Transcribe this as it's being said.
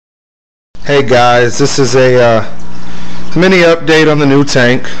Hey guys, this is a mini update on the new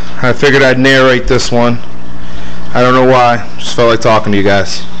tank. I figured I'd narrate this one. I don't know why, just felt like talking to you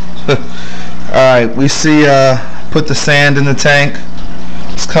guys. Alright, we see put the sand in the tank.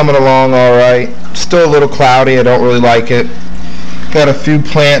 It's coming along alright. Still a little cloudy, I don't really like it. Got a few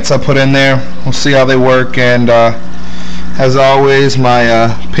plants I put in there. We'll see how they work, and as always,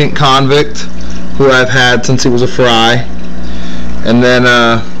 my pink convict, who I've had since he was a fry. And then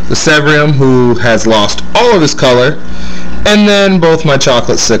the Sevrium, who has lost all of his color, and then both my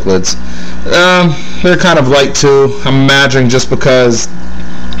chocolate cichlids. They're kind of light too. I'm imagining just because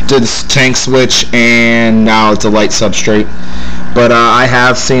did this tank switch and now it's a light substrate. But I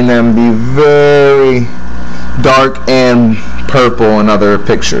have seen them be very dark and purple in other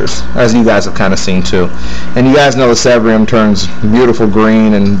pictures, as you guys have kind of seen too. And you guys know the Sevrium turns beautiful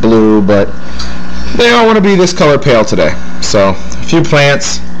green and blue, but they don't want to be this color pale today. So a few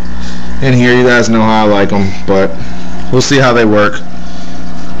plants in here, you guys know how I like them, but we'll see how they work.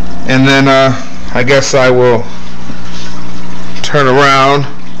 And then I guess I will turn around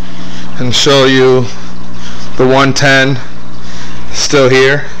and show you the 110 still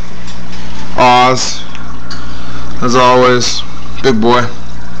here. Oz, as always, big boy,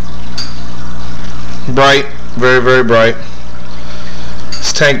 bright, very, very bright.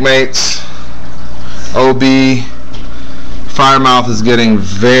 His tank mates, OB, Firemouth is getting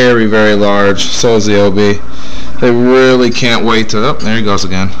very, very large. So is the OB. They really can't wait to, oh, there he goes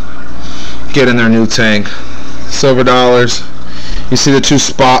again, get in their new tank. Silver Dollars, you see the two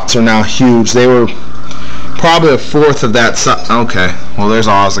spots are now huge. They were probably a fourth of that size. Okay, well there's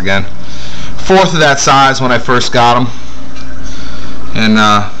Oz again. Fourth of that size when I first got them. And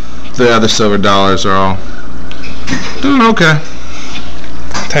the other Silver Dollars are all doing okay.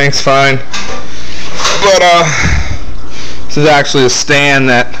 Tank's fine. But this is actually a stand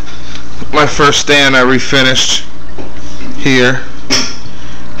that my first stand I refinished here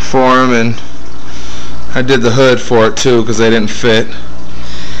for him, and I did the hood for it too because they didn't fit.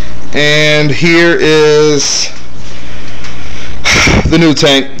 And here is the new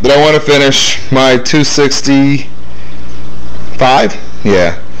tank that I want to finish, my 265,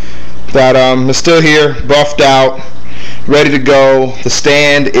 yeah, that is still here, buffed out, ready to go. The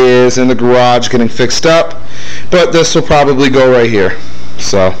stand is in the garage getting fixed up, but this will probably go right here.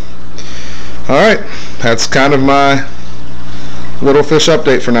 So alright, that's kind of my little fish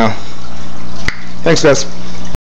update for now. Thanks guys.